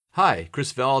Hi,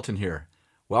 Chris Valentin here.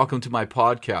 Welcome to my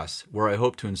podcast, where I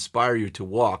hope to inspire you to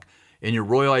walk in your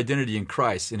royal identity in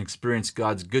Christ and experience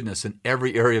God's goodness in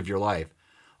every area of your life.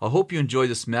 I hope you enjoy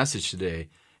this message today,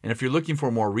 and if you're looking for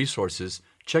more resources,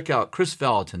 check out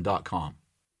chrisvalentin.com.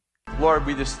 Lord,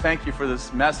 we just thank you for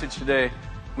this message today.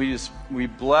 We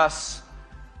bless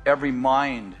every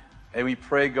mind, and we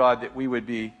pray, God, that we would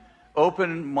be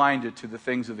open-minded to the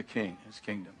things of the King, His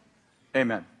kingdom.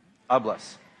 Amen. God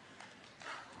bless.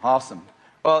 Awesome.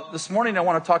 Well, this morning I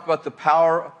want to talk about the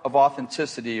power of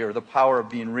authenticity, or the power of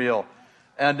being real.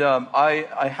 And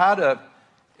I had an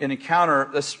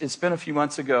encounter. It's been a few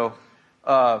months ago,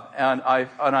 and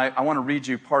I want to read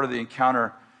you part of the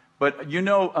encounter. But you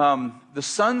know, the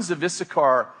sons of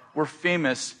Issachar were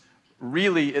famous,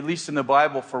 really, at least in the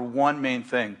Bible, for one main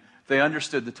thing. They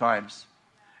understood the times,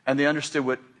 and they understood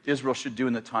what Israel should do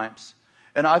in the times.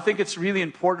 And I think it's really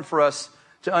important for us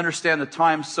to understand the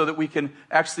times so that we can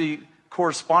actually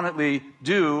correspondently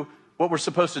do what we're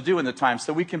supposed to do in the times,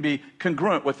 so we can be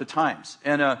congruent with the times.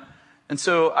 And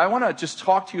so I want to just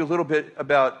talk to you a little bit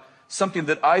about something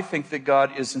that I think that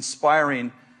God is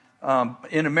inspiring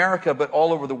in America, but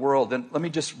all over the world. And let me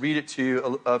just read it to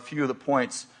you, a few of the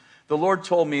points. The Lord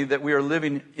told me that we are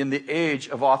living in the age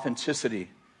of authenticity.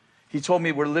 He told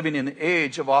me we're living in the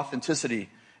age of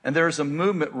authenticity. And there is a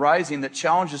movement rising that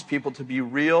challenges people to be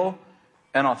real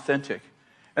and authentic.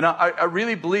 And I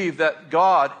really believe that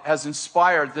God has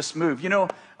inspired this move. You know,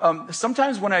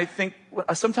 sometimes I think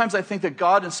that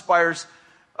God inspires,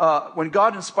 when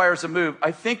God inspires a move,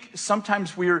 I think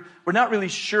sometimes we're not really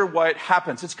sure why it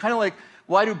happens. It's kind of like,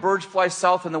 why do birds fly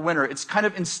south in the winter? It's kind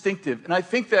of instinctive. And I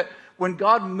think that when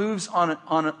God moves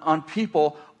on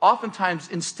people, oftentimes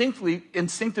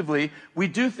instinctively, we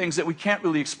do things that we can't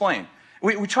really explain.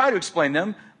 We try to explain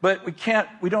them, but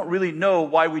we don't really know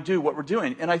why we do what we're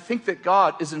doing. And I think that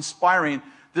God is inspiring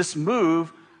this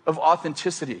move of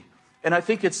authenticity. And I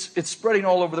think it's spreading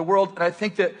all over the world. And I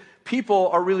think that people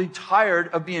are really tired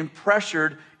of being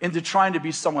pressured into trying to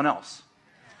be someone else.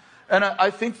 And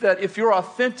I think that if you're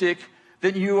authentic,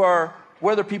 then you are,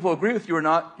 whether people agree with you or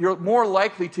not, you're more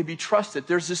likely to be trusted.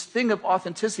 There's this thing of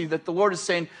authenticity that the Lord is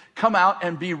saying, come out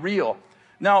and be real.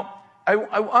 Now, I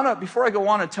want to, before I go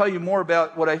on and tell you more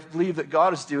about what I believe that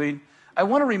God is doing, I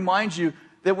want to remind you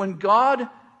that when God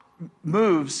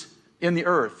moves in the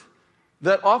earth,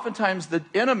 that oftentimes the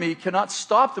enemy cannot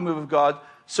stop the move of God,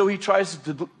 so he tries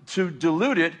to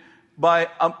dilute it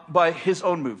by his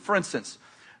own move. For instance,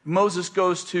 Moses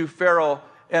goes to Pharaoh,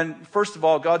 and first of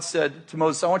all, God said to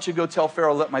Moses, I want you to go tell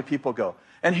Pharaoh, let my people go.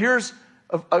 And here's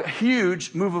a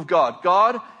huge move of God.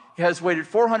 God has waited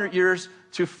 400 years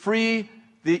to free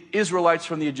the Israelites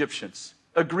from the Egyptians.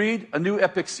 Agreed, a new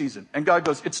epic season. And God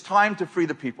goes, it's time to free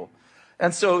the people.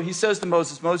 And so he says to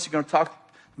Moses, you're going to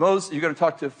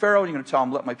talk to Pharaoh, and you're going to tell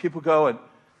him, let my people go. And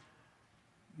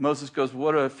Moses goes,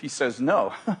 what if he says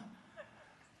no?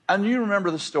 And you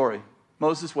remember the story.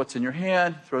 Moses, what's in your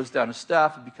hand? Throws down a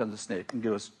staff, it becomes a snake, and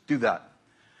goes, do that.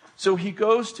 So he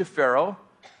goes to Pharaoh,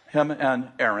 him and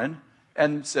Aaron,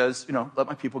 and says, let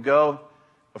my people go.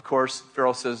 Of course,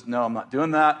 Pharaoh says, no, I'm not doing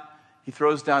that. He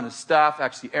throws down his staff,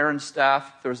 actually Aaron's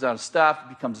staff, throws down a staff, it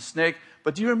becomes a snake.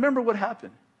 But do you remember what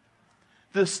happened?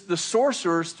 The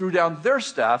sorcerers threw down their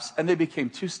staffs, and they became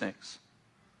two snakes.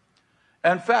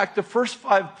 In fact, the first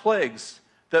 5 plagues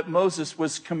that Moses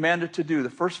was commanded to do, the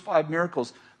first 5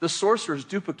 miracles, the sorcerers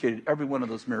duplicated every one of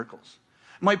those miracles.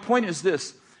 My point is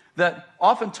this, that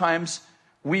oftentimes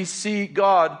we see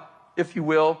God, if you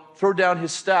will, throw down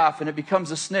his staff, and it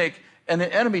becomes a snake, and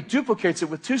the enemy duplicates it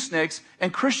with 2 snakes,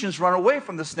 and Christians run away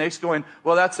from the snakes going,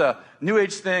 well, that's a New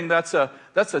Age thing, that's a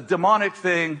demonic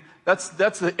thing, that's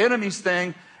the enemy's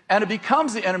thing. And it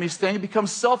becomes the enemy's thing. It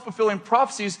becomes self-fulfilling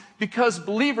prophecies because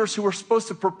believers who were supposed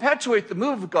to perpetuate the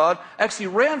move of God actually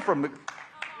ran from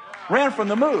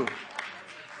the move.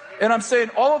 And I'm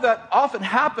saying all of that often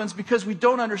happens because we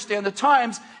don't understand the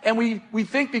times, and we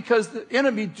think because the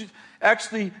enemy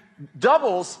actually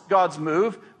doubles God's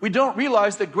move, we don't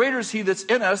realize that greater is he that's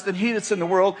in us than he that's in the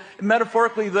world. And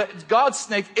metaphorically, God's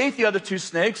snake ate the other 2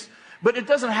 snakes. But it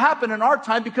doesn't happen in our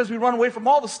time because we run away from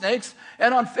all the snakes.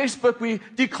 And on Facebook, we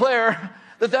declare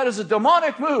that is a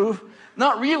demonic move,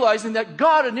 not realizing that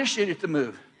God initiated the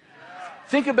move.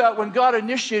 Think about when God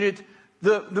initiated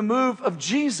the move of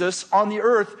Jesus on the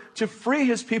earth to free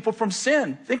his people from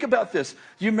sin. Think about this.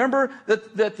 Do you remember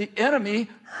that the enemy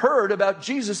heard about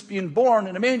Jesus being born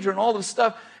in a manger and all this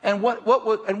stuff? And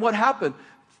what happened?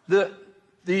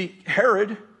 The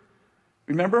Herod,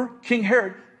 remember? King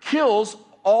Herod kills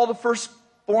all the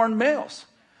firstborn males.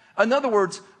 In other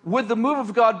words, would the move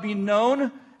of God be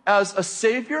known as a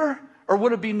savior, or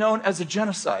would it be known as a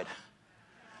genocide?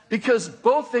 Because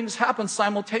both things happen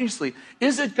simultaneously.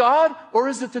 Is it God or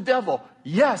is it the devil?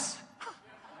 Yes.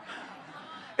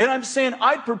 And I'm saying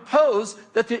I'd propose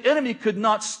that the enemy could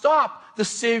not stop the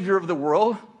Savior of the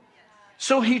world.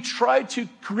 So he tried to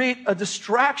create a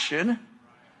distraction.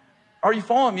 Are you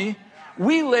following me?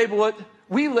 We label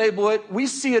it, we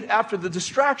see it after the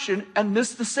distraction and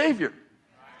miss the Savior.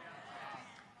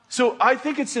 So I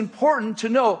think it's important to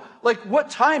know, like, what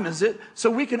time is it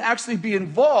so we can actually be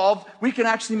involved. We can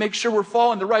actually make sure we're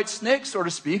following the right snake, so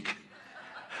to speak.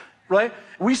 Right?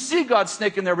 We see God's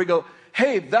snake in there. We go,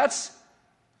 hey,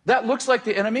 that looks like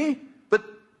the enemy, but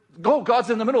God's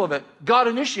in the middle of it. God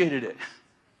initiated it.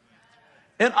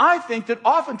 And I think that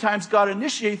oftentimes God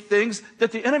initiates things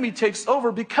that the enemy takes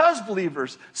over because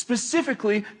believers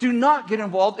specifically do not get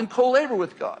involved and co-labor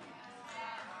with God.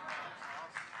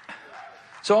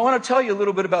 So I want to tell you a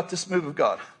little bit about this move of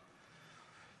God.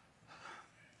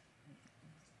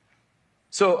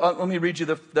 So let me read you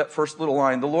that first little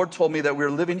line. The Lord told me that we're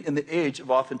living in the age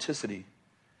of authenticity,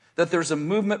 that there's a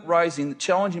movement rising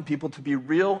challenging people to be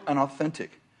real and authentic.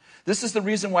 This is the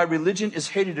reason why religion is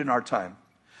hated in our time.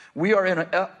 We are in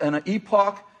an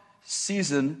epoch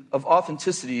season of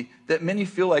authenticity that many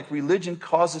feel like religion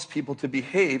causes people to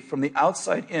behave from the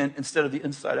outside in instead of the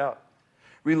inside out.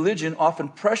 Religion often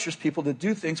pressures people to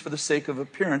do things for the sake of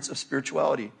appearance of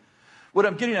spirituality. What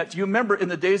I'm getting at, do you remember in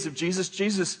the days of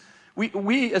Jesus,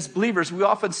 we as believers, we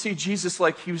often see Jesus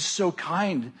like he was so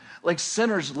kind, like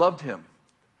sinners loved him.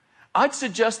 I'd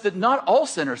suggest that not all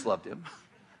sinners loved him,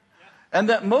 and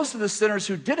that most of the sinners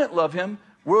who didn't love him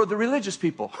were the religious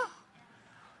people.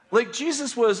 Like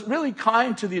Jesus was really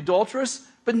kind to the adulteress,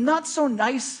 but not so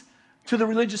nice to the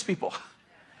religious people.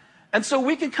 And so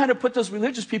we can kind of put those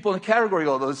religious people in a category,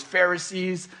 those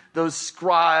Pharisees, those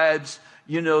scribes,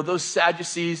 those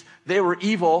Sadducees, they were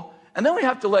evil. And then we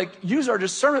have to use our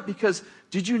discernment, because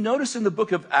did you notice in the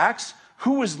book of Acts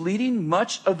who was leading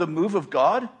much of the move of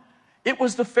God? It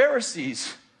was the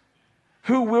Pharisees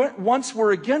who once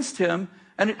were against him.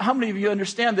 And how many of you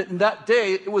understand that in that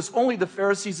day, it was only the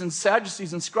Pharisees and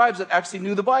Sadducees and scribes that actually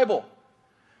knew the Bible?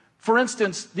 For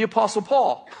instance, the Apostle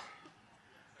Paul.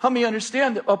 How many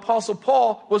understand that Apostle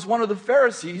Paul was one of the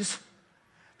Pharisees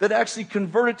that actually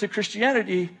converted to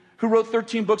Christianity, who wrote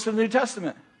 13 books of the New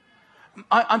Testament?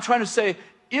 I'm trying to say,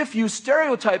 if you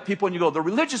stereotype people and you go, the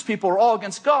religious people are all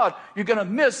against God, you're going to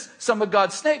miss some of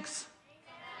God's snakes.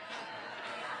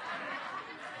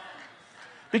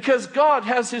 Because God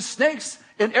has his snakes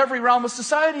in every realm of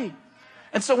society.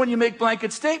 And so when you make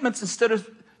blanket statements, instead of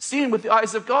seeing with the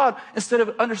eyes of God, instead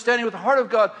of understanding with the heart of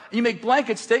God, you make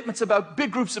blanket statements about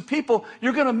big groups of people,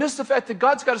 you're going to miss the fact that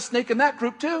God's got a snake in that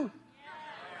group too.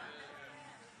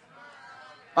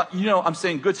 I'm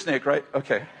saying good snake, right?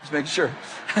 Okay, just making sure.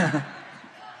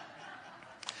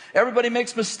 Everybody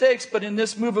makes mistakes, but in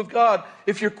this move of God,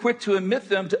 if you're quick to admit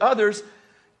them to others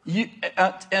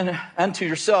and to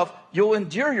yourself, you'll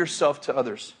endear yourself to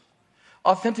others.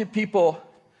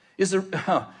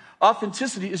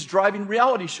 Authenticity is driving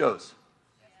reality shows.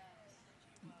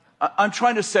 I'm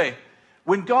trying to say,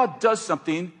 when God does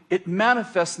something, it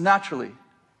manifests naturally.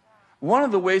 One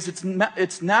of the ways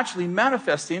it's naturally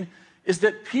manifesting is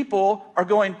that people are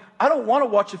going, I don't want to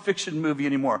watch a fiction movie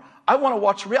anymore. I want to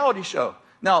watch a reality show.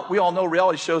 Now, we all know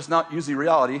reality shows not usually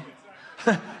reality.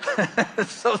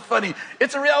 It's so funny.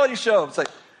 It's a reality show. It's like,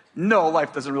 no,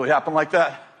 life doesn't really happen like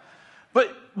that.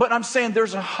 But I'm saying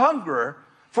there's a hunger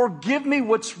for give me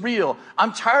what's real.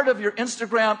 I'm tired of your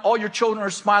Instagram, all your children are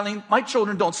smiling. My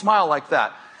children don't smile like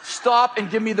that. Stop and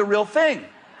give me the real thing.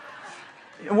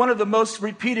 One of the most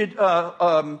repeated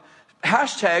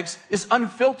hashtags is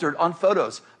unfiltered on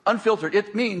photos. Unfiltered.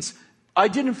 It means I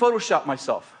didn't Photoshop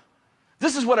myself.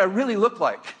 This is what I really look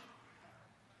like.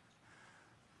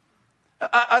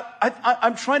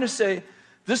 I'm trying to say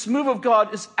this move of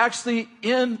God is actually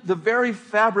in the very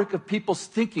fabric of people's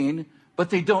thinking, but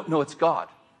they don't know it's God.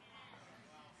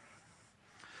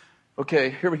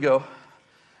 Okay, here we go.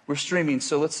 We're streaming,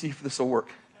 so let's see if this will work.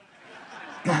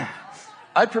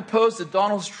 I propose that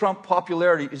Donald Trump's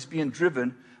popularity is being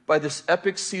driven by this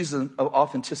epic season of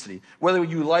authenticity. Whether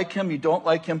you like him, you don't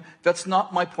like him, that's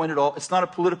not my point at all. It's not a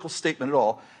political statement at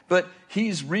all. But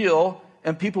he's real,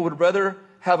 and people would rather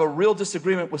have a real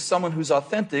disagreement with someone who's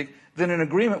authentic than an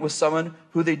agreement with someone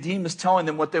who they deem is telling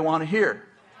them what they want to hear.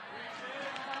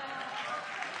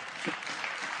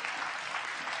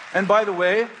 And by the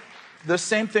way, the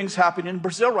same thing's happening in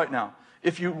Brazil right now.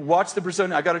 If you watch the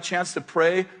Brazilian, I got a chance to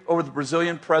pray over the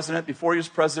Brazilian president before he was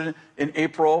president in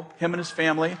April, him and his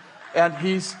family. And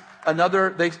he's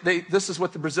This is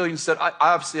what the Brazilians said.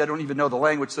 Obviously, I don't even know the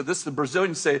language. So the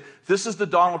Brazilians say, this is the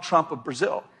Donald Trump of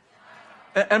Brazil.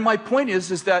 And my point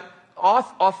is that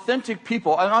authentic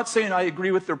people, I'm not saying I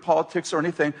agree with their politics or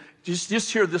anything.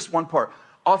 Just hear this one part.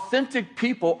 Authentic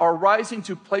people are rising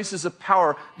to places of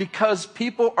power because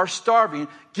people are starving.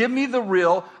 Give me the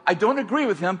real. I don't agree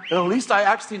with him, but at least I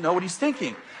actually know what he's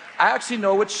thinking. I actually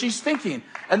know what she's thinking.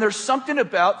 And there's something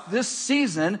about this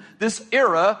season, this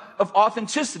era of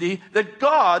authenticity that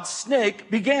God's snake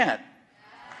began.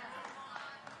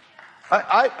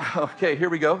 Okay, here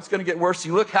we go. It's going to get worse.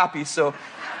 You look happy, so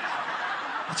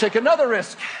I'll take another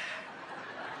risk.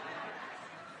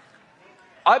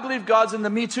 I believe God's in the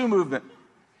Me Too movement.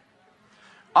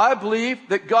 I believe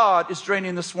that God is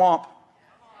draining the swamp,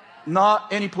 not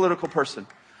any political person.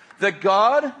 That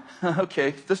God,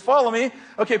 okay, just follow me.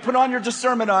 Okay, put on your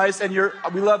discernment eyes, and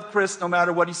we love Chris no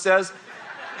matter what he says.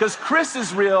 Because Chris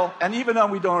is real, and even though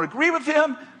we don't agree with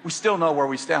him, we still know where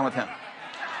we stand with him.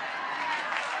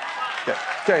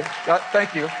 Okay,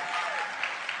 thank you.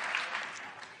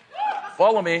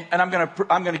 Follow me, and I'm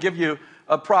going to give you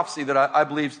a prophecy that I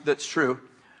believe that's true.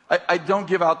 I don't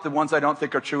give out the ones I don't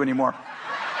think are true anymore.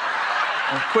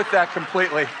 I'll quit that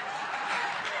completely.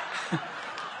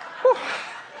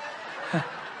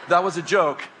 That was a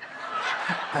joke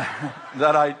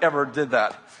that I ever did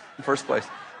that in the first place.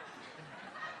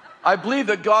 I believe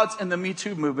that God's in the Me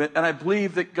Too movement, and I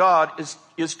believe that God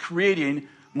is creating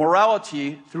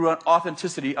morality through an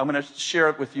authenticity. I'm going to share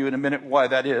it with you in a minute why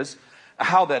that is,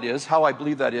 how I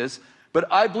believe that is.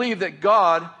 But I believe that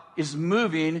God is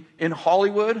moving in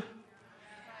Hollywood.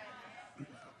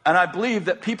 And I believe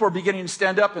that people are beginning to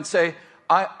stand up and say,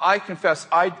 I confess,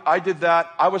 I did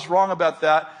that. I was wrong about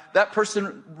that. That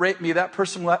person raped me. That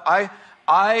person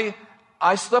I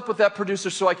slept with that producer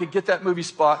so I could get that movie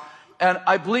spot. And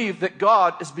I believe that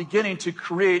God is beginning to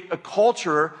create a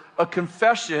culture, a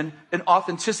confession, and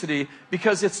authenticity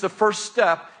because it's the first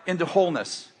step into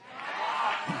wholeness.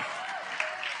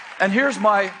 And here's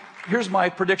my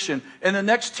prediction. In the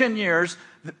next 10 years,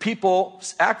 the people,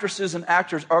 actresses and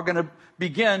actors are going to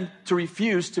begin to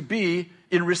refuse to be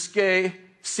in risque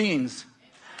scenes.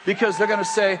 Because they're going to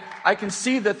say, I can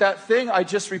see that thing I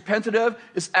just repented of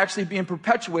is actually being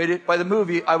perpetuated by the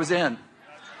movie I was in.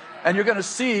 And you're going to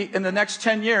see in the next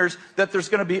 10 years that there's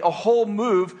going to be a whole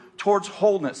move towards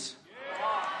wholeness.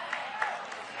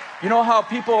 You know how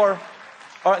people are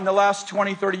in the last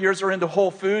 20, 30 years are into Whole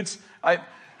Foods? I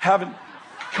haven't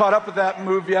caught up with that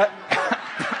move yet.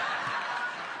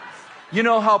 You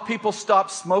know how people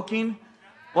stop smoking?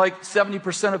 Like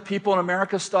 70% of people in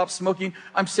America stop smoking.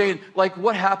 I'm saying, like,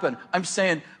 what happened? I'm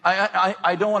saying,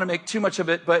 I don't want to make too much of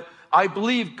it, but I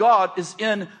believe God is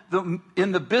in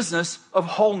the business of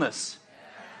wholeness.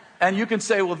 And you can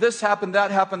say, well, this happened,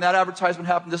 that advertisement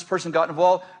happened, this person got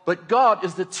involved. But God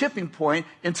is the tipping point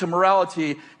into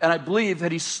morality. And I believe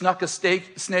that he snuck a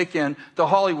snake in to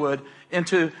Hollywood,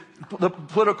 into the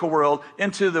political world,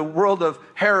 into the world of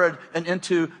Herod, and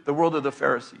into the world of the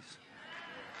Pharisees.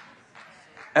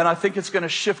 And I think it's going to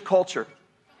shift culture.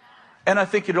 And I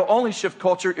think it'll only shift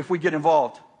culture if we get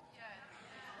involved.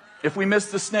 If we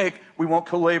miss the snake, we won't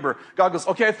co-labor. God goes,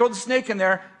 okay, I throw the snake in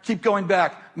there, keep going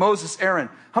back. Moses, Aaron.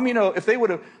 How many know if they would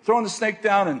have thrown the snake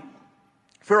down and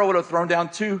Pharaoh would have thrown down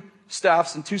 2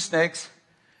 staffs and 2 snakes,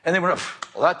 and they would have,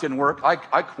 well, that didn't work. I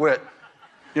quit.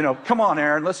 Come on,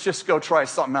 Aaron, let's just go try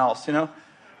something else,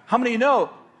 How many know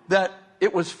that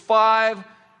it was 5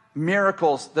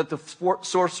 miracles that the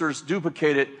sorcerers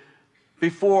duplicated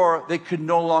before they could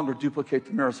no longer duplicate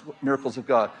the miracles of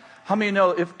God? How many know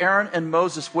if Aaron and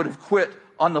Moses would have quit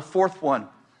on the 4th one,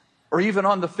 or even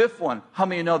on the 5th one, how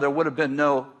many know there would have been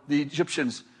the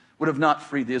Egyptians would have not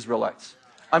freed the Israelites?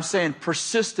 I'm saying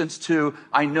persistence to,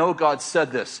 I know God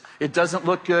said this. It doesn't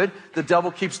look good. The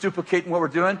devil keeps duplicating what we're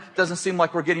doing. Doesn't seem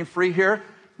like we're getting free here.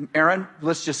 Aaron,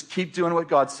 let's just keep doing what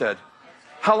God said.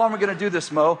 How long are we going to do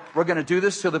this, Mo? We're going to do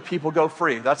this till the people go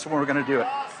free. That's when we're going to do it.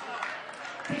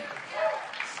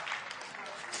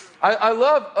 I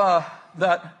love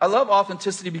that. I love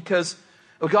authenticity because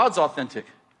God's authentic.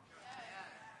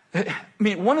 I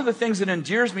mean, one of the things that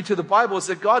endears me to the Bible is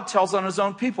that God tells on his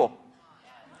own people.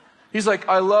 He's like,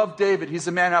 I love David. He's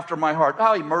a man after my heart.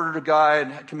 Oh, he murdered a guy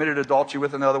and committed adultery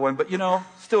with another one, but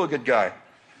still a good guy.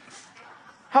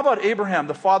 How about Abraham,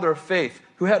 the father of faith,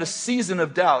 who had a season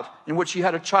of doubt in which he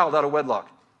had a child out of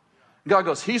wedlock? God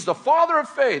goes, he's the father of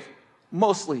faith,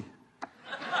 mostly.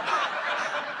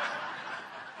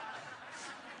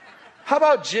 How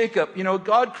about Jacob?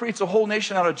 God creates a whole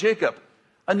nation out of Jacob.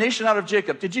 A nation out of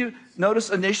Jacob. Did you notice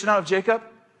a nation out of Jacob?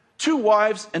 2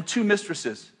 wives and 2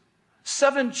 mistresses.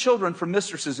 7 children from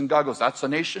mistresses. And God goes, that's a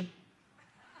nation?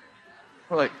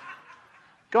 We're like,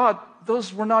 God,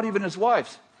 those were not even his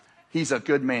wives. He's a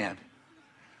good man.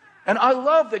 And I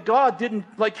love that God didn't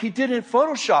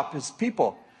Photoshop his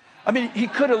people. I mean, he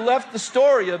could have left the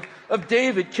story of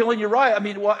David killing Uriah. I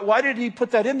mean, why did he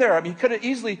put that in there? I mean, he could have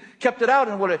easily kept it out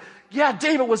and would have, yeah,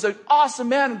 David was an awesome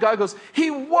man. And God goes,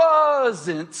 he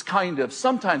wasn't, kind of.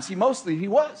 Sometimes he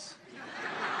was.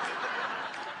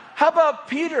 How about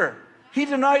Peter? He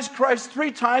denies Christ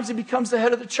 3 times and becomes the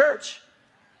head of the church.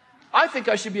 I think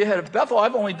I should be ahead of Bethel.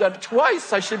 I've only done it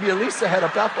twice. I should be at least ahead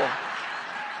of Bethel.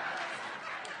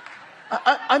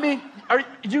 I mean,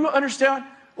 do you understand?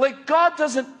 Like, God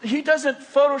doesn't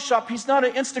Photoshop. He's not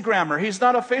an Instagrammer. He's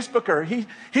not a Facebooker.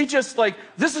 He just like,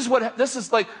 this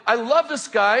is like, I love this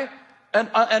guy,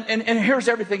 and here's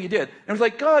everything he did. And it was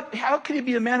like, God, how can he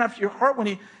be a man after your heart when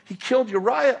he killed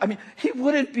Uriah? I mean, he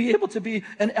wouldn't be able to be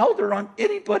an elder on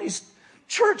anybody's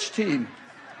church team.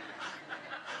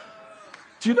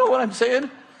 Do you know what I'm saying?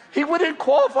 He wouldn't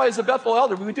qualify as a Bethel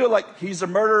elder. We would do it like, he's a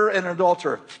murderer and an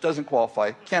adulterer. Doesn't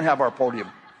qualify. Can't have our podium.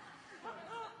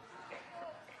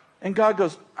 And God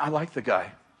goes, I like the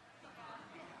guy.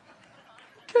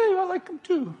 Okay, I like him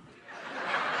too.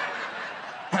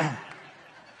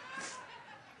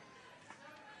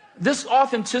 This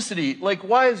authenticity, like,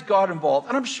 why is God involved?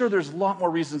 And I'm sure there's a lot more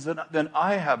reasons than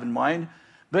I have in mind.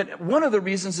 But one of the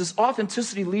reasons is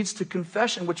authenticity leads to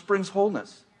confession, which brings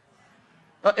wholeness.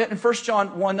 In 1 John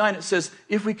 1:9, it says,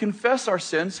 if we confess our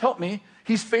sins, help me,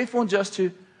 he's faithful and just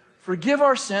to forgive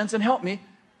our sins and help me,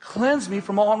 cleanse me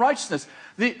from all unrighteousness.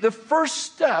 The first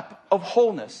step of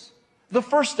wholeness, the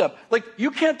first step, like, you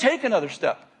can't take another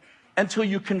step until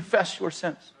you confess your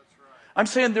sins. I'm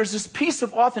saying there's this piece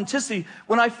of authenticity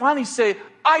when I finally say,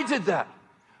 I did that.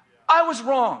 I was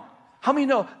wrong. How many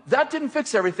know that didn't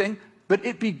fix everything, but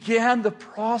it began the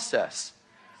process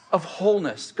of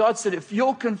wholeness. God said, if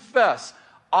you'll confess,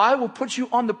 I will put you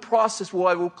on the process where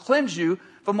I will cleanse you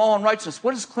from all unrighteousness.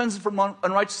 What does cleansing from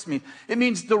unrighteousness mean? It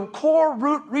means the core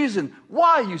root reason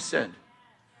why you sinned.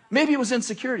 Maybe it was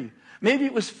insecurity. Maybe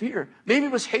it was fear. Maybe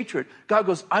it was hatred. God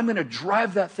goes, I'm going to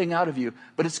drive that thing out of you,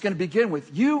 but it's going to begin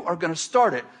with, you are going to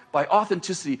start it by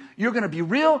authenticity. You're going to be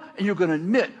real, and you're going to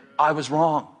admit, I was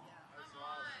wrong.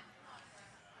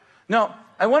 Now,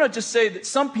 I want to just say that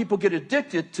some people get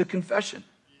addicted to confession.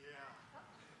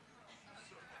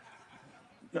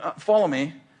 Follow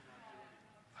me.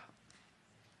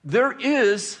 There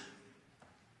is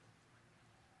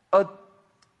a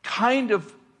kind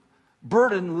of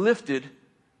burden lifted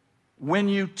when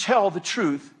you tell the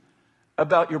truth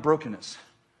about your brokenness,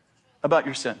 about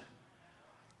your sin.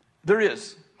 There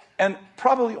is. And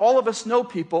probably all of us know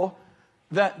people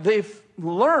that they've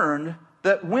learned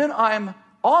that when I'm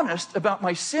honest about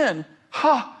my sin,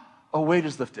 a weight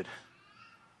is lifted.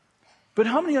 But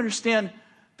how many understand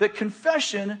that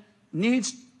confession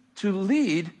needs to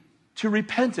lead to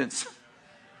repentance?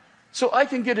 So I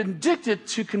can get addicted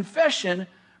to confession,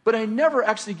 but I never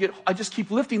actually I just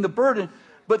keep lifting the burden,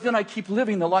 but then I keep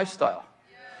living the lifestyle.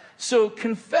 So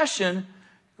confession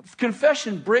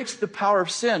breaks the power of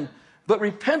sin, but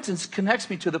repentance connects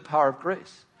me to the power of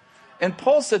grace. And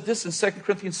Paul said this in 2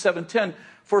 Corinthians 7:10,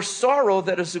 for sorrow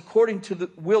that is according to the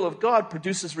will of God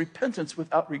produces repentance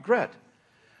without regret,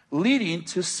 leading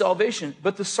to salvation.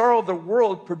 But the sorrow of the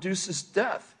world produces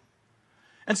death.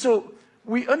 And so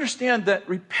we understand that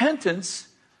repentance,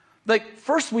 like,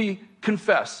 first we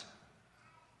confess.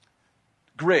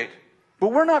 Great.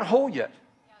 But we're not whole yet.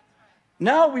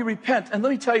 Now we repent. And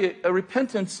let me tell you, a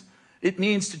repentance, it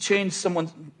means to change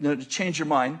someone, to change your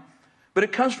mind. But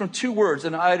it comes from 2 words,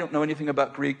 and I don't know anything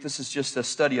about Greek. This is just a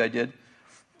study I did.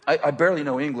 I barely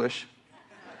know English.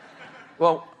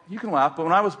 Well, you can laugh, but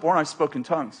when I was born, I spoke in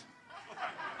tongues.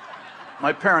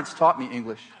 My parents taught me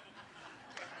English.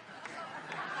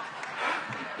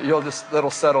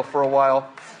 That'll settle for a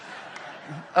while.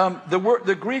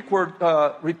 The Greek word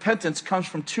repentance comes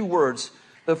from 2 words.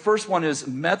 The first one is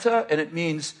meta, and it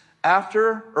means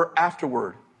after or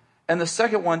afterward. And the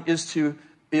second one is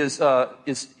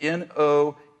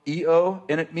N-O-E-O,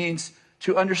 and it means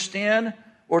to understand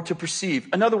or to perceive.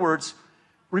 In other words,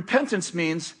 repentance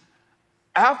means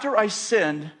after I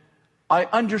sinned, I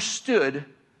understood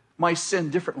my sin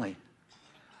differently.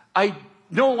 I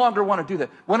no longer want to do that.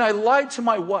 When I lied to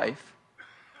my wife,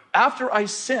 after I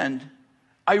sinned,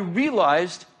 I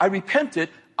realized, I repented,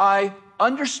 I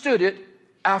understood it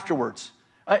afterwards.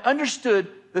 I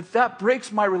understood that breaks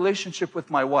my relationship with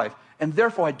my wife, and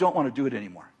therefore I don't want to do it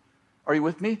anymore. Are you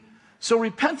with me? So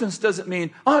repentance doesn't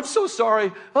mean, oh, I'm so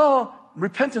sorry. Oh,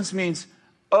 repentance means,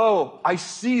 oh, I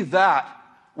see that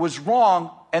was wrong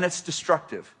and it's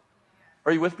destructive.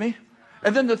 Are you with me?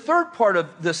 And then the third part of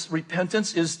this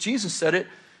repentance is, Jesus said it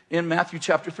in Matthew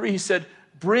chapter 3. He said,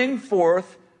 bring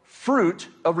forth fruit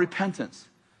of repentance.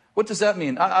 What does that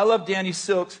mean? I love Danny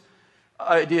Silk's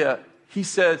idea. He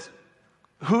says,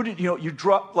 you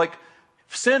drop, like,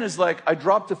 sin is like, I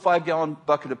dropped a 5-gallon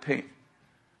bucket of paint.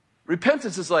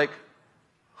 Repentance is like,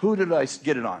 who did I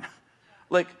get it on?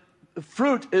 Like, the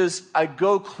fruit is, I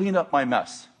go clean up my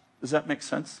mess. Does that make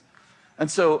sense?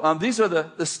 And so these are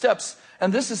the steps.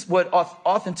 And this is what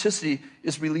authenticity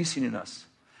is releasing in us.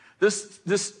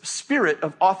 This spirit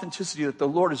of authenticity that the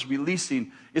Lord is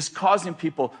releasing is causing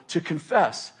people to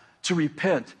confess, to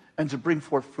repent, and to bring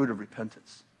forth fruit of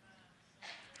repentance.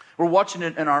 We're watching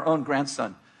it in our own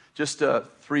grandson. Just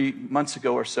 3 months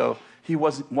ago or so, he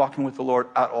wasn't walking with the Lord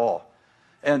at all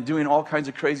and doing all kinds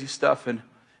of crazy stuff.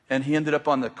 And he ended up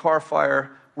on the car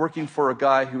fire, working for a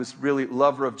guy who was really a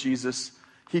lover of Jesus.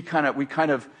 We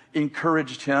kind of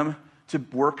encouraged him to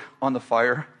work on the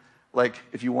fire. Like,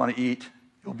 if you want to eat,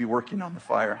 you'll be working on the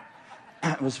fire.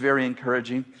 It was very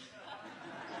encouraging.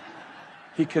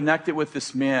 He connected with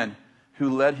this man who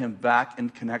led him back in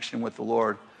connection with the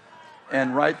Lord.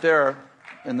 And right there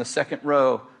in the second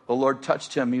row, the Lord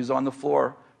touched him. He was on the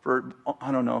floor for,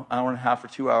 I don't know, hour and a half or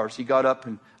 2 hours. He got up,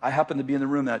 and I happened to be in the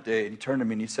room that day. And he turned to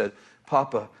me and he said,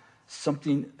 Papa,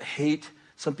 something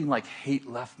like hate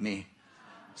left me.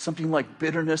 Something like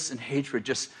bitterness and hatred.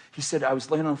 He said, I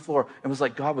was laying on the floor. It was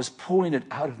like God was pulling it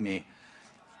out of me.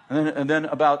 And then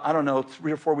about,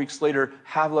 3 or 4 weeks later,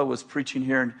 Havla was preaching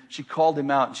here, and she called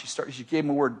him out, and she gave him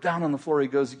a word. Down on the floor he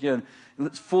goes again.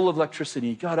 It's full of electricity.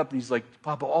 He got up and he's like,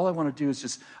 Papa, all I want to do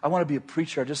is I want to be a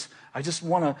preacher. I just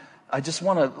want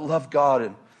to love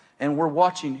God. And we're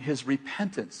watching his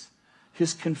repentance,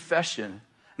 his confession.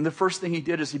 And the first thing he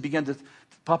did is he began to,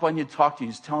 Papa, I need to talk to you.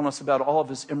 He's telling us about all of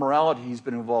his immorality he's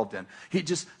been involved in.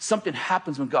 Something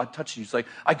happens when God touches you. He's like,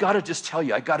 I got to just tell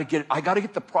you, I got to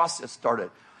get the process started.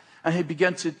 And he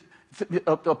began to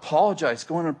apologize,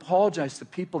 go and apologize to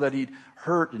people that he'd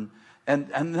hurt.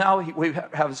 And now we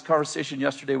have this conversation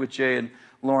yesterday with Jay and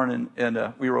Lauren,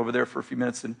 and we were over there for a few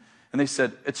minutes, and they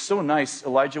said, it's so nice.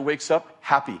 Elijah wakes up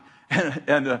happy.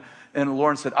 And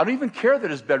Lauren said, I don't even care that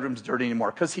his bedroom's dirty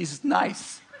anymore because he's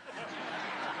nice.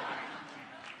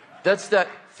 That's that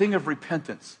thing of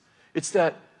repentance. It's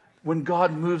that when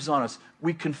God moves on us,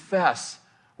 we confess.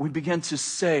 We begin to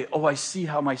say, oh, I see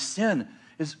how my sin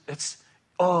is. It's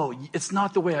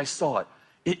not the way I saw it.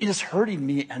 It is hurting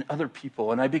me and other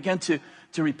people. And I began to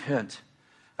repent.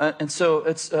 And so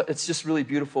it's just really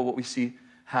beautiful what we see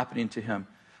happening to him.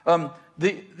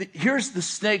 Here's the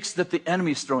snakes that the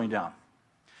enemy is throwing down.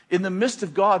 In the midst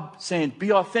of God saying,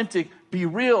 be authentic, be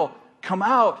real, come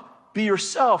out, be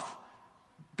yourself,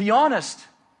 be honest,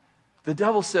 the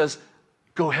devil says,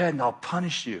 go ahead and I'll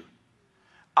punish you.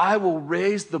 I will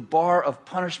raise the bar of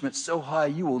punishment so high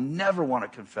you will never want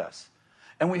to confess.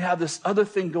 And we have this other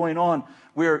thing going on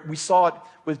where we saw it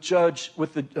with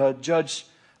the judge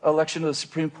election of the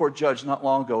Supreme Court judge not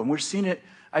long ago. And we're seeing it,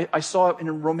 I saw it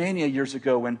in Romania years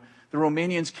ago when the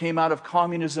Romanians came out of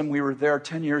communism. We were there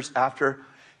 10 years after.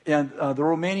 And the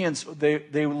Romanians,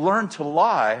 they learned to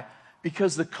lie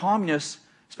because the communists,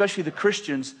 especially the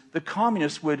Christians, the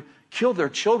communists would kill their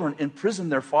children, imprison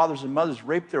their fathers and mothers,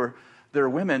 rape their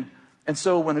women. And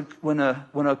so when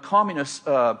a communist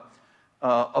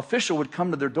official would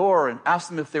come to their door and ask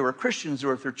them if they were Christians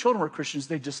or if their children were Christians,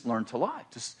 they just learned to lie.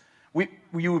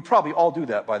 You would probably all do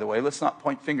that, by the way. Let's not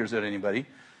point fingers at anybody.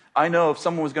 I know if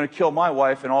someone was going to kill my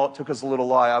wife and all it took was a little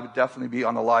lie, I would definitely be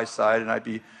on the lie side and I'd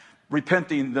be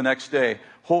repenting the next day.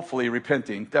 Hopefully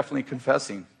repenting, definitely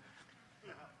confessing.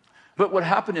 But what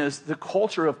happened is the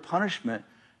culture of punishment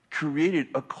created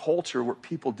a culture where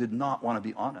people did not want to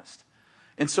be honest.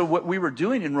 And so what we were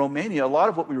doing in Romania, a lot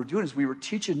of what we were doing is we were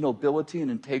teaching nobility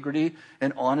and integrity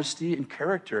and honesty and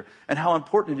character and how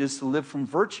important it is to live from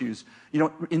virtues,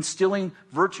 instilling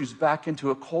virtues back into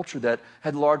a culture that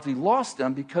had largely lost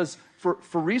them because for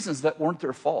reasons that weren't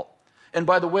their fault. And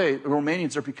by the way, the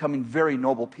Romanians are becoming very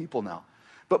noble people now.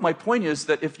 But my point is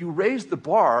that if you raise the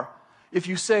bar, if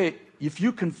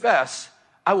you confess,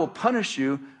 I will punish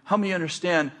you, how many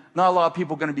understand not a lot of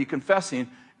people are going to be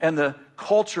confessing, and the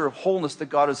culture of wholeness that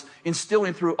God is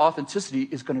instilling through authenticity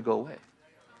is going to go away.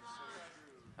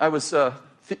 I was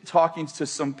talking to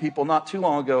some people not too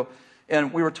long ago,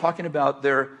 and we were talking about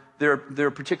their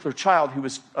particular child who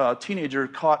was a teenager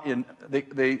caught in,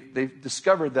 they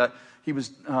discovered that he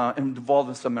was involved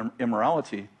in some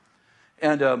immorality.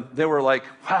 And they were like,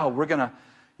 wow, we're going to,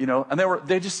 and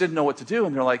they just didn't know what to do.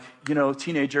 And they're like,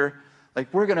 teenager,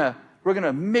 like we're going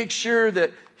to make sure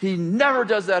that he never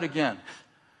does that again.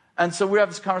 And so we have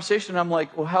this conversation, and I'm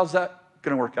like, well, how's that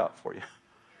going to work out for you.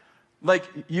 Like,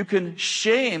 you can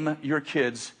shame your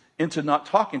kids into not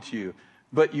talking to you,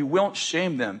 but you won't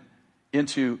shame them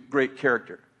into great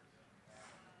character.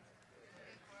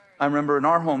 I remember in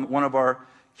our home, one of our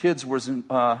kids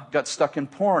got stuck in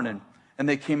porn, and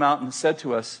they came out and said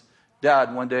to us,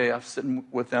 Dad, one day I was sitting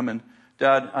with them, and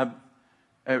Dad,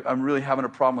 I'm really having a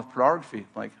problem with pornography. I'm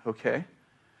like, okay.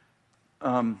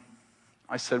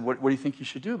 I said, what do you think you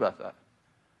should do about that?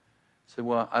 I said,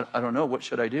 well, I don't know. What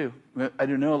should I do? I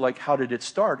don't know, like, how did it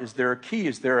start? Is there a key?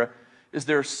 Is there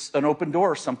an open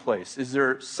door someplace? Is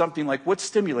there something like, what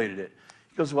stimulated it?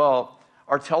 He goes, well,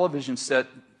 our television set,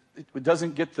 it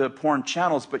doesn't get the porn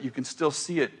channels, but you can still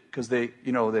see it because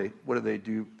what do they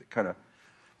do? They kind of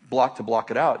block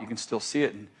it out. You can still see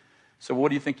it. And so what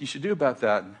do you think you should do about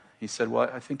that? And he said, well,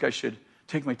 I think I should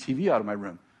take my TV out of my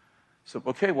room. So,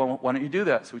 okay, well, why don't you do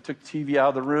that? So we took the TV out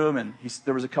of the room, and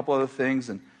there was a couple other things.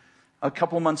 And a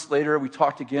couple of months later, we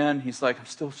talked again. He's like, I'm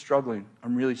still struggling.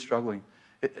 I'm really struggling.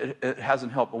 It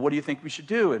hasn't helped. Well, what do you think we should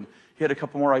do? And he had a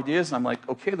couple more ideas, and I'm like,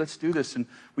 okay, let's do this. And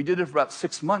we did it for about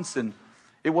 6 months, and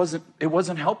it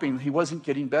wasn't helping. He wasn't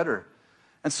getting better.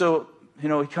 And so, he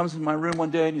comes in my room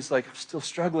one day, and he's like, I'm still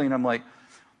struggling. I'm like,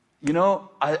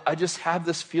 I just have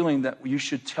this feeling that you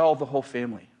should tell the whole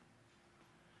family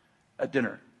at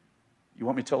dinner. You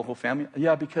want me to tell the whole family?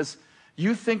 Yeah, because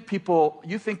you think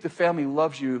the family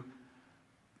loves you,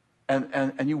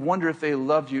 and you wonder if they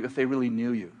loved you if they really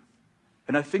knew you.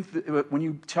 And I think that when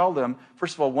you tell them,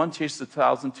 first of all, 1 chases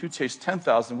 1,000, 2 chase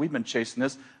 10,000. We've been chasing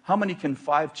this. How many can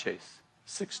 5 chase?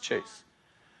 6 chase?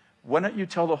 Why don't you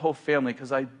tell the whole family?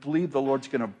 Because I believe the Lord's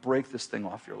going to break this thing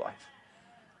off your life.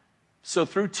 So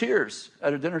through tears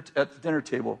at the dinner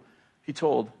table, he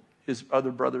told his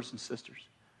other brothers and sisters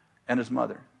and his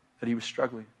mother that he was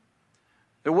struggling.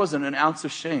 There wasn't an ounce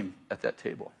of shame at that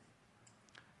table.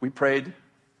 We prayed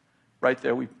right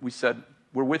there. We said,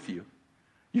 we're with you.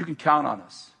 You can count on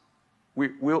us.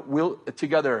 We'll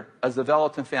together, as the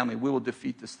Valentin family, we will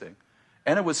defeat this thing.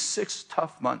 And it was 6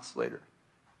 tough months later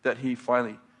that he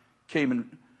finally came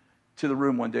into the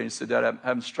room one day and he said, Dad, I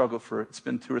haven't struggled it's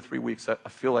been 2 or 3 weeks. I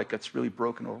feel like it's really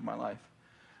broken over my life.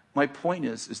 My point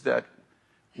is that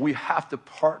we have to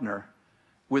partner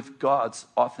with God's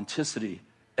authenticity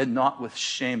and not with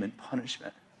shame and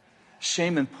punishment.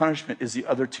 Shame and punishment is the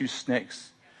other 2 snakes.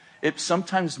 It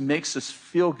sometimes makes us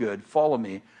feel good. Follow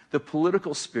me. The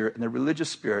political spirit and the religious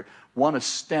spirit want to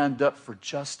stand up for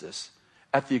justice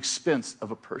at the expense of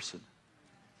a person.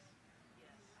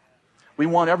 We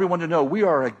want everyone to know we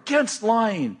are against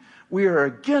lying. We are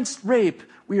against rape.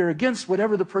 We are against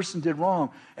whatever the person did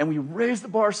wrong. And we raise the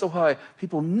bar so high,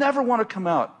 people never want to come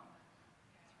out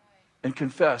and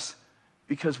confess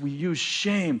because we use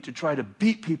shame to try to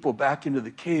beat people back into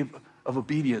the cave of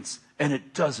obedience, and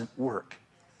it doesn't work.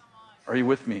 Are you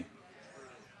with me?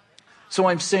 So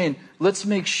I'm saying, let's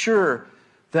make sure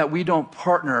that we don't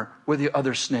partner with the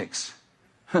other snakes.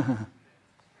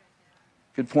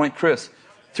 Good point, Chris.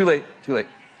 Too late.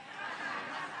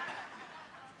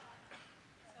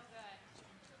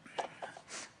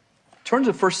 Turn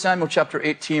to 1 Samuel chapter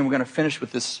 18. We're going to finish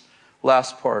with this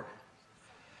last part.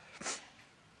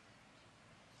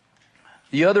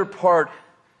 The other part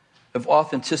of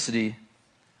authenticity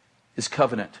is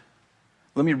covenant.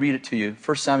 Let me read it to you.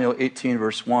 1 Samuel 18,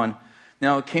 verse 1.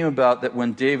 Now it came about that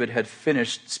when David had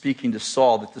finished speaking to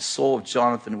Saul, that the soul of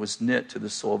Jonathan was knit to the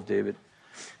soul of David.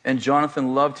 And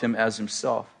Jonathan loved him as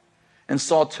himself. And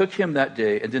Saul took him that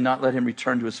day and did not let him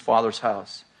return to his father's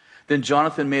house. Then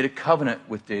Jonathan made a covenant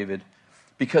with David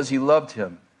because he loved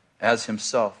him as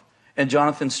himself. And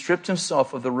Jonathan stripped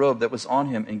himself of the robe that was on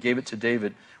him and gave it to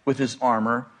David with his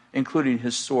armor, including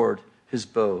his sword, his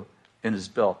bow, and his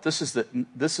belt. This is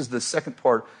the second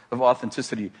part of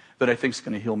authenticity that I think is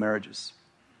going to heal marriages.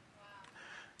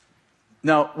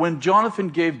 Now, when Jonathan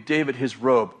gave David his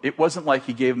robe, it wasn't like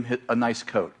he gave him a nice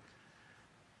coat.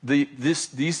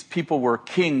 These people were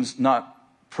kings, not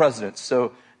presidents.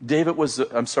 So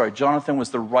Jonathan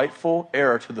was the rightful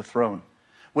heir to the throne.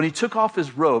 When he took off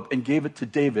his robe and gave it to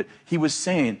David, he was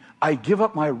saying, I give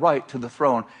up my right to the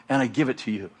throne and I give it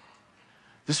to you.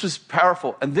 This was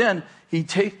powerful. And then he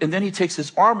takes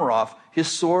his armor off, his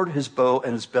sword, his bow,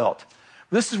 and his belt.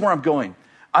 This is where I'm going.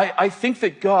 I think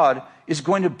that God is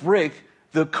going to break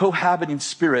the cohabiting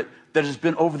spirit that has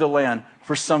been over the land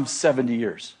for some 70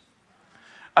 years.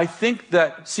 I think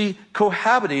that,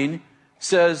 cohabiting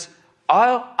says,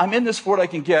 I'm in this for what I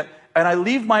can get, and I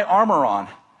leave my armor on,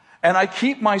 and I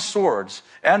keep my swords,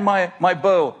 and my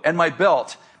bow, and my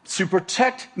belt to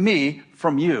protect me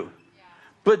from you.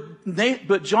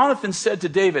 But Jonathan said to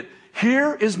David,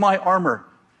 here is my armor.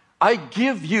 I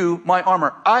give you my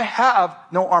armor. I have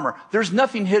no armor. There's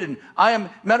nothing hidden. I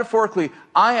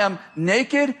am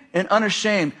naked and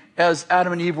unashamed as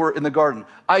Adam and Eve were in the garden.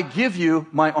 I give you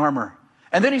my armor.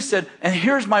 And then he said, and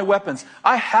here's my weapons.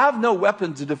 I have no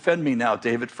weapon to defend me now,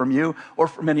 David, from you or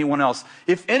from anyone else.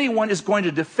 If anyone is going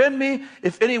to defend me,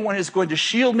 if anyone is going to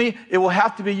shield me, it will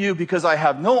have to be you, because I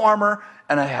have no armor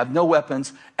and I have no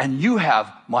weapons, and you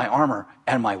have my armor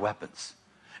and my weapons.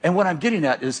 And what I'm getting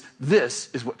at is, this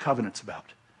is what covenant's about.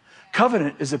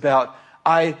 Covenant is about,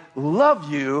 I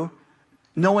love you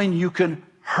knowing you can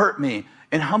hurt me.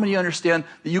 And how many understand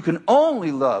that you can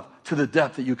only love to the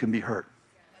depth that you can be hurt?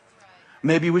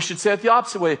 Maybe we should say it the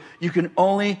opposite way. You can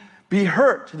only be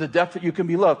hurt to the depth that you can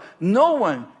be loved. No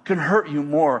one can hurt you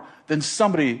more than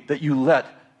somebody that you let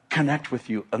connect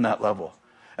with you on that level.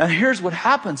 And here's what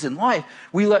happens in life.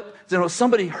 We let,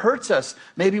 somebody hurts us.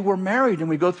 Maybe we're married and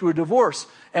we go through a divorce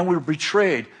and we're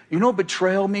betrayed. You know what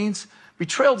betrayal means?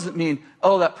 Betrayal doesn't mean,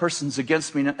 oh, that person's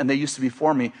against me and they used to be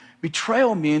for me.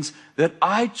 Betrayal means that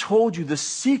I told you the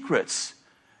secrets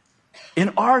in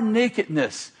our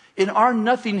nakedness, in our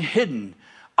nothing hidden.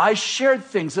 I shared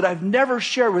things that I've never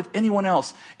shared with anyone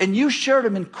else. And you shared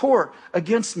them in court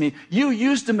against me. You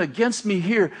used them against me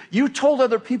here. You told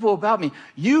other people about me.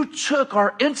 You took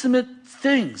our intimate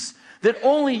things that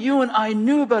only you and I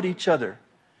knew about each other,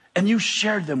 and you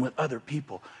shared them with other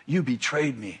people. You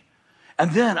betrayed me.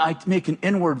 And then I make an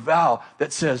inward vow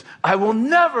that says, I will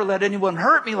never let anyone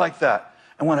hurt me like that.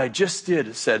 And what I just did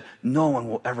is said, no one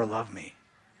will ever love me.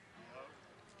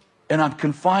 And I'm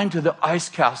confined to the ice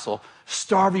castle,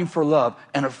 starving for love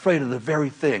and afraid of the very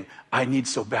thing I need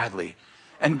so badly.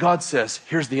 And God says,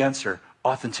 here's the answer,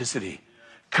 authenticity.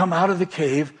 Come out of the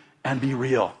cave and be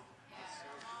real.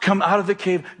 Come out of the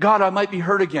cave. God, I might be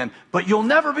hurt again, but you'll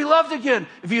never be loved again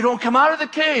if you don't come out of the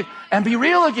cave and be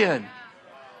real again.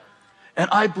 And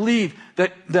I believe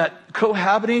that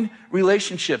cohabiting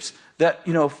relationships that,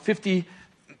 50,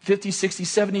 60,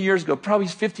 70 years ago, probably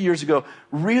 50 years ago,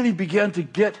 really began to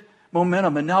get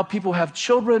momentum. And now people have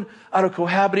children out of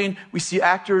cohabiting. We see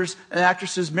actors and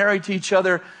actresses married to each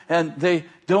other, and they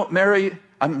don't marry,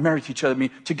 married to each other,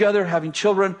 together, having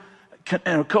children,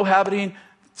 cohabiting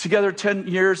together 10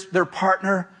 years, their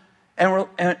partner. And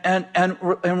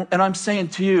I'm saying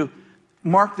to you,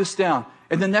 mark this down.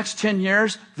 In the next 10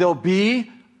 years, there'll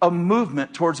be a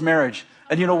movement towards marriage.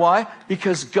 And you know why?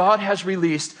 Because God has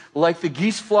released, like the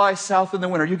geese fly south in the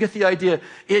winter. You get the idea.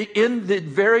 In the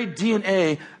very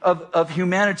DNA of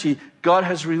humanity, God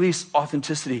has released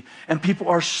authenticity. And people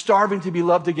are starving to be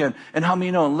loved again. And how many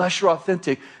know, unless you're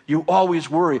authentic, you always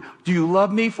worry. Do you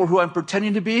love me for who I'm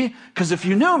pretending to be? Because if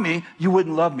you knew me, you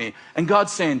wouldn't love me. And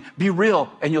God's saying, be real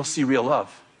and you'll see real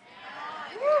love.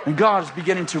 And God is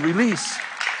beginning to release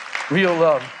real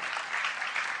love.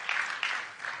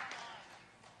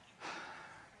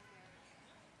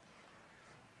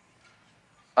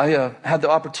 I had the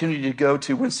opportunity to go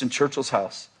to Winston Churchill's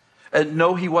house. And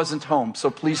no, he wasn't home,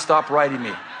 so please stop writing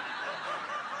me.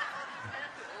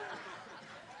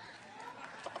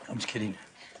 I'm just kidding.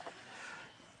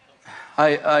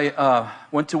 I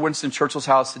went to Winston Churchill's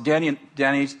house. Danny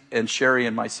and Sherry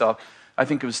and myself, I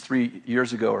think it was 3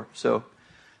 years ago or so.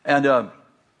 And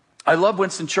I love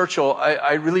Winston Churchill.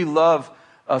 I really love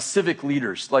civic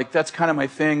leaders. Like, that's kind of my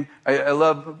thing. I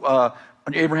love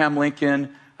Abraham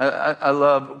Lincoln. I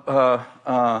love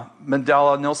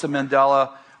Nelson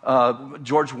Mandela,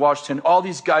 George Washington, all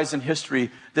these guys in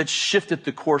history that shifted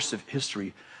the course of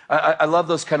history. I love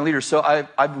those kind of leaders. So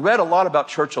I've read a lot about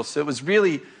Churchill. So it was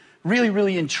really, really,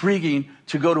 really intriguing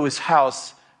to go to his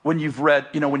house when you've read,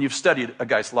 when you've studied a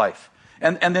guy's life.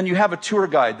 And then you have a tour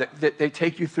guide that they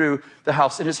take you through the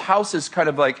house. And his house is kind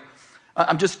of like,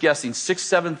 I'm just guessing,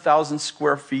 6,000 to 7,000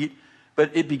 square feet.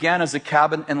 But it began as a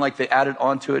cabin, and like they added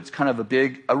onto it. It's kind of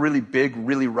a really big,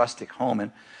 really rustic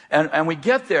home. And we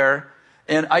get there,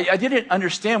 and I didn't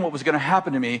understand what was going to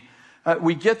happen to me.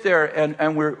 We get there,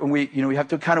 and we have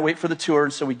to kind of wait for the tour.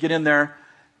 And so we get in there,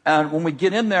 and when we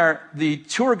get in there, the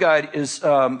tour guide is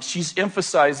she's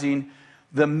emphasizing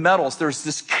the medals. There's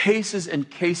this cases and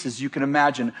cases, you can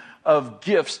imagine, of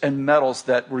gifts and medals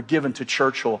that were given to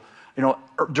Churchill,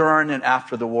 during and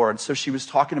after the war. And so she was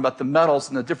talking about the medals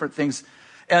and the different things.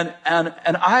 And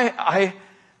I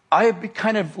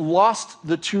kind of lost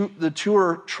the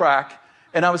tour track,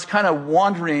 and I was kind of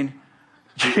wandering.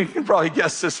 You can probably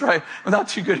guess this, right? I'm not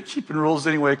too good at keeping rules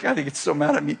anyway. Kathy gets so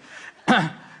mad at me.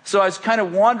 So I was kind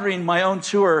of wandering my own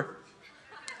tour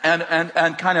and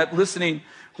kind of listening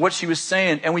what she was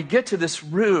saying. And we get to this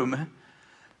room.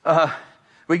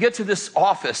 We get to this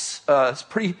office. It's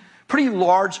pretty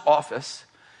large office.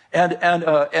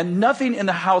 And nothing in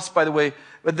the house, by the way,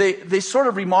 but they sort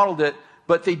of remodeled it,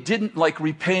 but they didn't like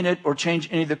repaint it or change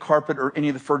any of the carpet or any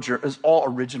of the furniture. It was all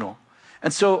original.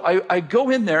 And so I go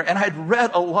in there, and I'd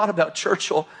read a lot about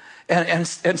Churchill and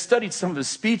studied some of his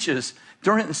speeches,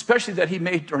 especially that he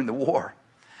made during the war.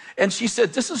 And she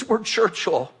said, this is where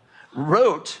Churchill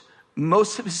wrote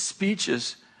most of his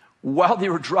speeches while they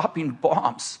were dropping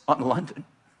bombs on London.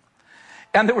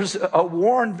 And there was a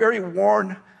worn, very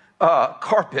worn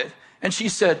carpet. And she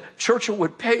said, Churchill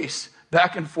would pace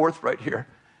back and forth right here.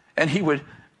 And he would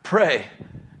pray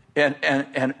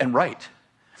and write.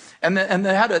 And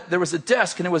there was a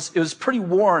desk, and it was pretty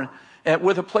worn, and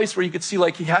with a place where you could see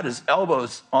like he had his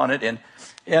elbows on it,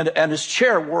 and his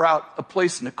chair wore out a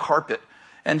place in the carpet.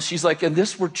 And she's like, and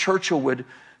this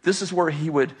is where he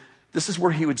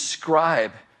would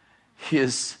scribe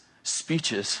his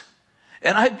speeches.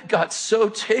 And I got so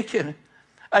taken,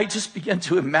 I just began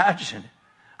to imagine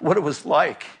what it was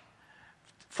like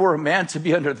for a man to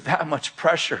be under that much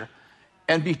pressure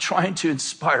and be trying to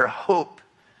inspire hope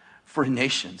for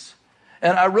nations.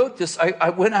 And I wrote this.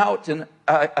 I went out and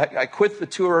I quit the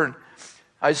tour, and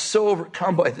I was so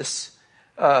overcome by this.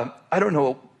 I don't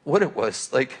know what it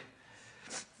was, like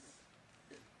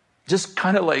just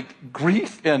kind of like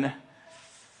grief and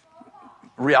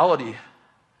reality.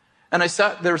 And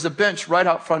there was a bench right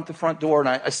out front, the front door, and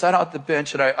I sat out the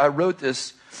bench, and I wrote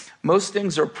this. Most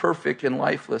things are perfect and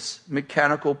lifeless,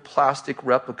 mechanical, plastic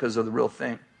replicas of the real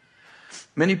thing.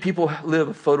 Many people live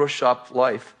a photoshopped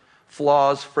life,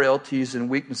 flaws, frailties, and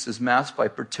weaknesses masked by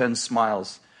pretend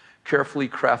smiles, carefully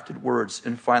crafted words,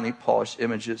 and finely polished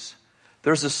images.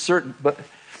 There is a certain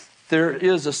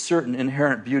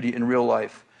inherent beauty in real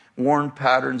life, worn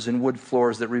patterns in wood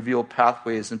floors that reveal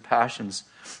pathways and passions,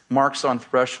 marks on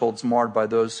thresholds marred by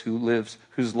those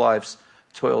whose lives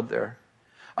toiled there.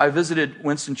 I visited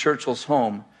Winston Churchill's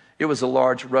home. It was a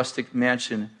large rustic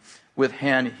mansion with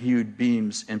hand-hewed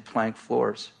beams and plank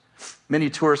floors. Many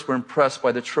tourists were impressed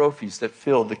by the trophies that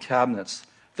filled the cabinets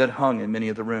that hung in many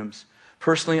of the rooms.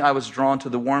 Personally, I was drawn to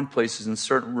the warm places in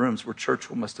certain rooms where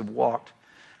Churchill must have walked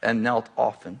and knelt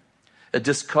often. A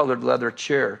discolored leather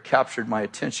chair captured my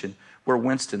attention where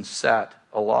Winston sat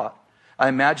a lot. I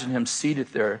imagined him seated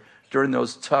there during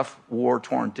those tough,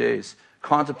 war-torn days,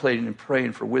 contemplating and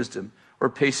praying for wisdom or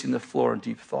pacing the floor in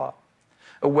deep thought.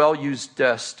 A well-used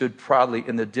desk stood proudly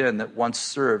in the den that once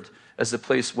served as the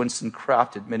place Winston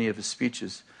crafted many of his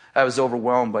speeches. I was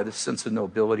overwhelmed by the sense of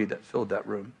nobility that filled that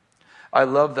room. I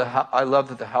loved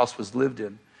that the house was lived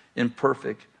in,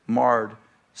 imperfect, marred,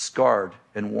 scarred,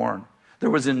 and worn. There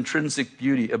was intrinsic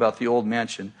beauty about the old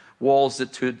mansion, walls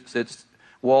that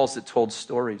told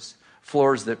stories,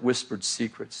 floors that whispered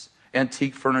secrets,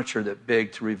 antique furniture that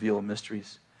begged to reveal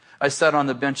mysteries. I sat on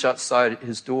the bench outside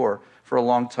his door for a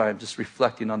long time, just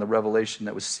reflecting on the revelation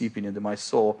that was seeping into my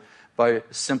soul by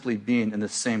simply being in the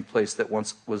same place that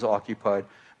once was occupied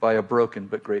by a broken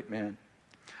but great man.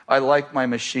 I like my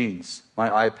machines,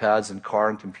 my iPads and car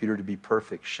and computer to be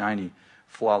perfect, shiny,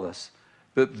 flawless.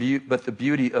 But the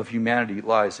beauty of humanity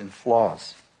lies in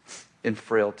flaws, in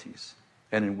frailties,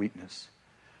 and in weakness.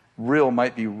 Real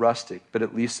might be rustic, but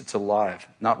at least it's alive,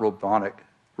 not robotic,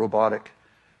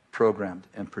 programmed,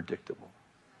 and predictable.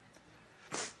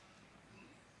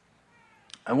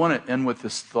 I want to end with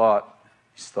these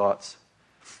thoughts.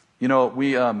 You know,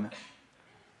 we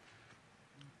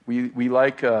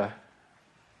like to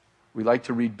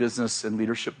read business and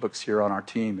leadership books here on our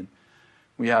team, and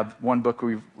we have one book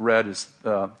we've read is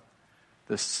the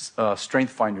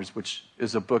Strength Finders, which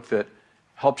is a book that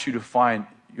helps you to find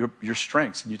your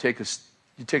strengths. And you take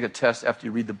a test after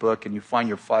you read the book, and you find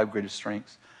your 5 greatest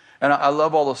strengths. And I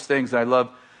love all those things. And I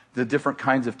love the different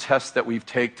kinds of tests that we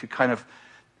take to kind of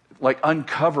like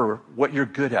uncover what you're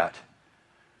good at.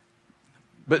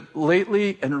 But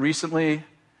lately and recently,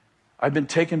 I've been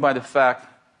taken by the fact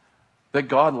that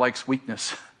God likes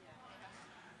weakness.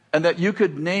 And that you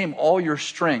could name all your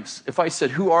strengths. If I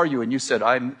said, who are you? And you said,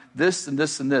 I'm this and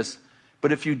this and this.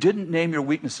 But if you didn't name your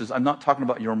weaknesses, I'm not talking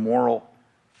about your moral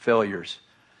failures.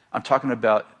 I'm talking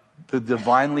about the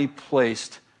divinely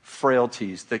placed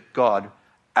frailties that God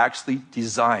actually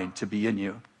designed to be in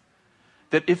you.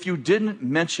 That if you didn't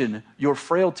mention your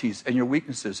frailties and your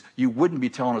weaknesses, you wouldn't be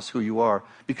telling us who you are,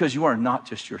 because you are not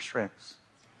just your strengths.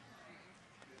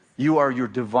 You are your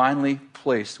divinely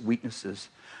placed weaknesses.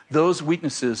 Those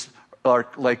weaknesses are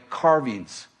like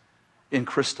carvings in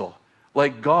crystal.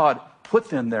 Like God put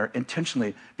them there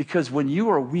intentionally, because when you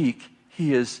are weak,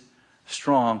 He is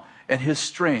strong, and His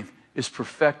strength is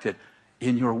perfected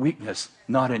in your weakness,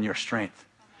 not in your strength.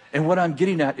 And what I'm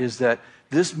getting at is that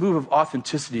this move of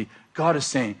authenticity, God is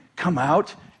saying, come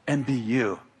out and be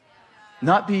you.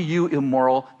 Not be you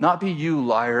immoral, not be you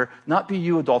liar, not be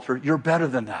you adulterer. You're better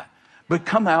than that. But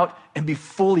come out and be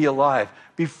fully alive,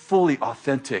 be fully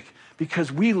authentic,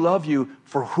 because we love you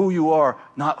for who you are,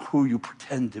 not who you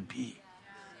pretend to be.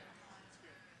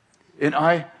 And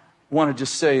I want to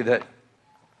just say that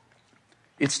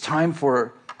it's time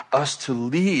for us to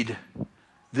lead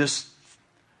this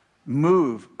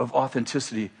move of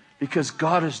authenticity, because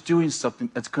God is doing something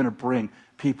that's going to bring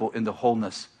people into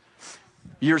wholeness.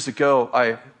 Years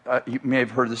ago, you may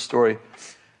have heard this story.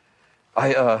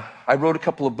 I wrote a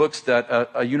couple of books that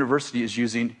a university is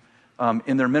using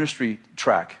in their ministry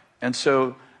track. And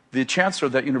so the chancellor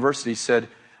of that university said,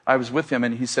 I was with him,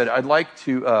 and he said, I'd like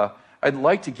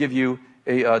to give you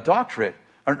a doctorate,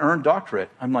 an earned doctorate.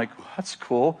 I'm like, well, that's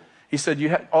cool. He said,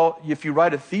 if you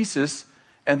write a thesis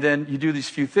and then you do these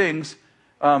few things,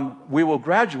 we will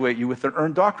graduate you with an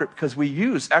earned doctorate, because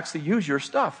we actually use your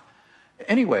stuff.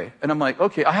 Anyway, and I'm like,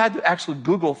 okay, I had to actually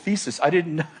Google thesis. I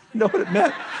didn't know what it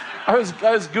meant. I was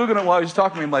Googling it while he was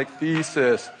talking to me. I'm like,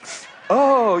 thesis.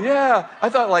 Oh, yeah. I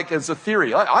thought like it's a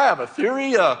theory. I have a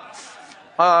theory.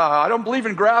 I don't believe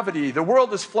in gravity. The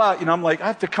world is flat. I'm like, I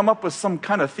have to come up with some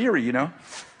kind of theory, And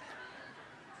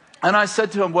I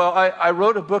said to him, well, I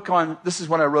wrote a book on, this is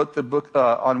when I wrote the book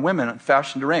on women, on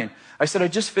Fashion to Reign. I said, I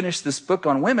just finished this book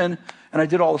on women, and I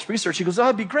did all this research. He goes, oh,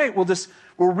 that'd be great. We'll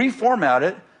reformat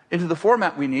it into the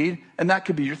format we need, and that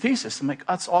could be your thesis. I'm like,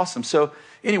 that's awesome. So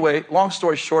anyway, long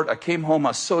story short, I came home. I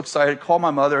was so excited. Called my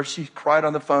mother. She cried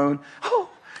on the phone. Oh,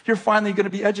 you're finally going to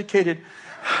be educated.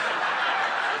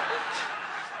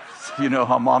 You know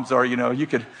how moms are.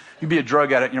 You'd be a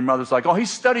drug addict, and your mother's like, oh,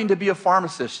 he's studying to be a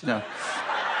pharmacist. I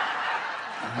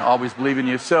always believe in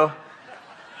you. So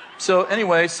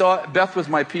anyway, Beth was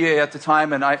my PA at the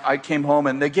time, and I came home,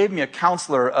 and they gave me a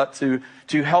counselor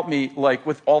to help me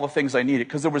with all the things I needed,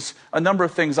 because there was a number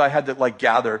of things I had to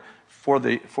gather for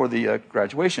the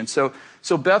graduation. So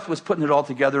Beth was putting it all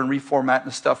together and reformatting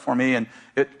the stuff for me, and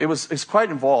it's quite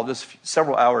involved. It was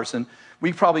several hours, and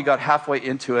we probably got halfway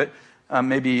into it.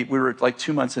 Maybe we were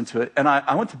 2 months into it, and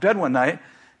I went to bed one night,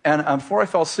 and before I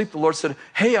fell asleep, the Lord said,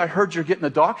 hey, I heard you're getting a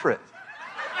doctorate.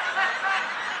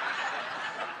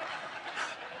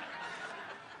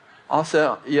 I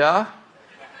said, yeah.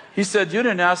 He said, you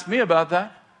didn't ask me about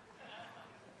that.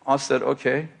 I said,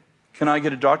 okay. Can I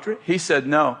get a doctorate? He said,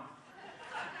 no.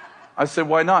 I said,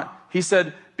 why not? He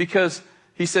said, because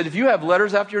if you have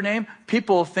letters after your name,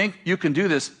 people think you can do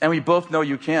this, and we both know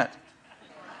you can't.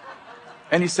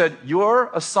 And he said,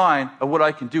 you're a sign of what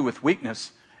I can do with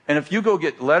weakness. And if you go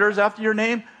get letters after your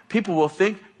name, people will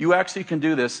think you actually can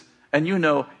do this, and you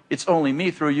know it's only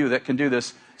me through you that can do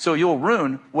this. So you'll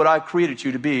ruin what I created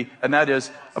you to be, and that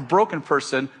is a broken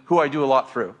person who I do a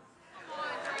lot through.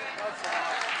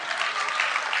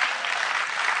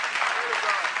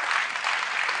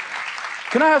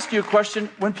 Can I ask you a question?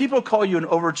 When people call you an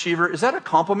overachiever, is that a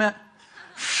compliment?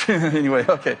 Anyway,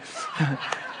 okay.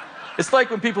 It's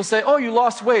like when people say, oh, you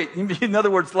lost weight. In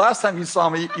other words, last time you saw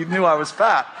me, you knew I was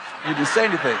fat. You didn't say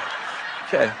anything.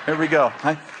 Okay, here we go.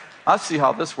 I'll see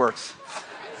how this works.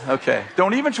 Okay,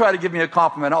 don't even try to give me a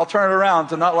compliment. I'll turn it around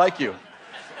to not like you.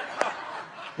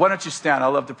 Why don't you stand? I'd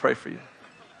love to pray for you.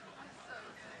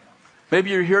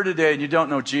 Maybe you're here today and you don't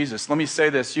know Jesus. Let me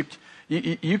say this.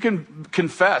 You can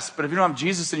confess, but if you don't have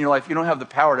Jesus in your life, you don't have the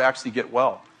power to actually get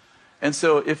well. And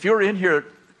so if you're in here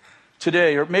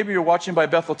today, or maybe you're watching by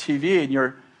Bethel TV and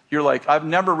you're like, I've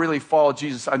never really followed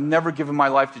Jesus. I've never given my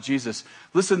life to Jesus.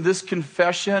 Listen, this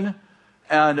confession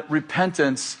and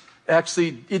repentance,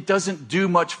 actually, it doesn't do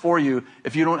much for you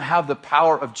if you don't have the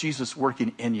power of Jesus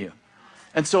working in you.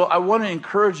 And so I want to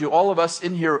encourage you, all of us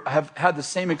in here have had the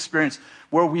same experience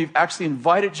where we've actually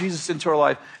invited Jesus into our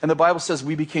life, and the Bible says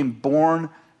we became born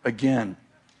again.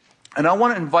 And I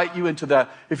want to invite you into that.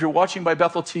 If you're watching by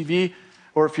Bethel TV,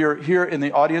 or if you're here in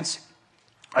the audience,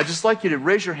 I'd just like you to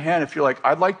raise your hand if you're like,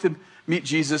 I'd like to meet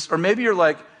Jesus. Or maybe you're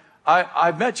like,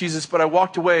 I've met Jesus, but I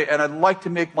walked away, and I'd like to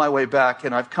make my way back,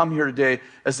 and I've come here today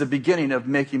as the beginning of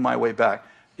making my way back.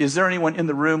 Is there anyone in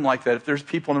the room like that? If there's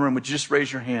people in the room, would you just raise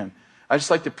your hand? I'd just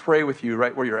like to pray with you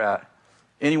right where you're at.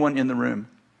 Anyone in the room?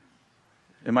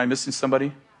 Am I missing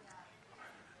somebody?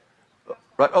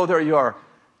 Right. Oh, there you are.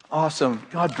 Awesome.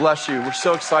 God bless you. We're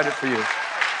so excited for you.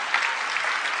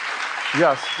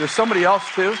 Yes. There's somebody else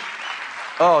too.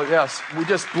 Oh, yes. We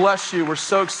just bless you. We're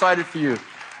so excited for you.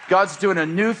 God's doing a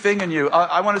new thing in you.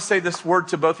 I want to say this word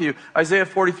to both of you. Isaiah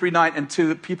 43:9, and to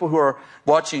the people who are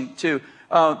watching too.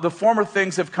 The former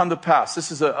things have come to pass.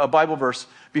 This is a Bible verse.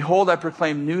 Behold, I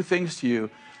proclaim new things to you.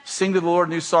 Sing to the Lord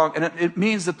a new song. And it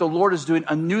means that the Lord is doing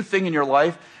a new thing in your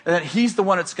life and that he's the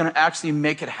one that's going to actually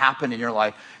make it happen in your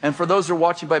life. And for those who are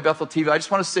watching by Bethel TV, I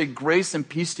just want to say grace and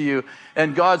peace to you.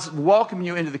 And God's welcoming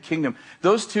you into the kingdom.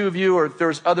 Those two of you, or if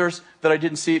there's others that I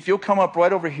didn't see, if you'll come up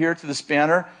right over here to this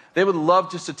banner, they would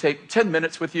love just to take 10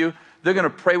 minutes with you. They're going to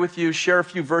pray with you, share a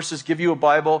few verses, give you a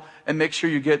Bible, and make sure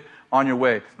you get on your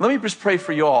way. Let me just pray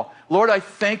for you all. Lord, I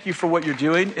thank you for what you're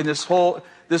doing in this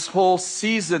whole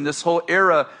season, this whole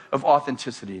era of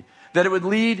authenticity. That it would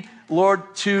lead,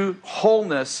 Lord, to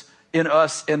wholeness in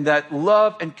us, and that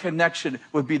love and connection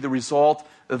would be the result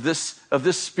of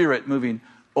this Spirit moving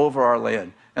over our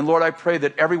land. And Lord, I pray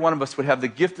that every one of us would have the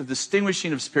gift of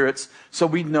distinguishing of spirits so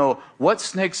we know what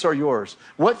snakes are yours,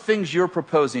 what things you're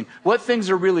proposing, what things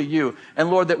are really you. And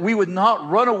Lord, that we would not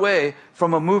run away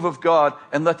from a move of God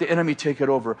and let the enemy take it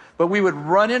over, but we would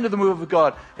run into the move of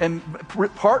God and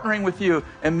partnering with you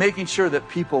and making sure that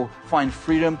people find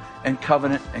freedom and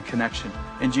covenant and connection.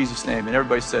 In Jesus' name. And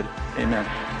everybody said, amen.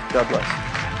 God bless.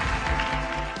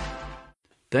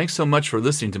 Thanks so much for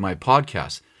listening to my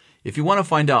podcast. If you want to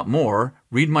find out more,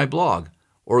 read my blog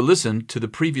or listen to the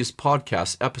previous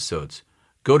podcast episodes.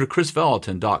 Go to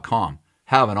chrisvallotton.com.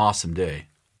 Have an awesome day.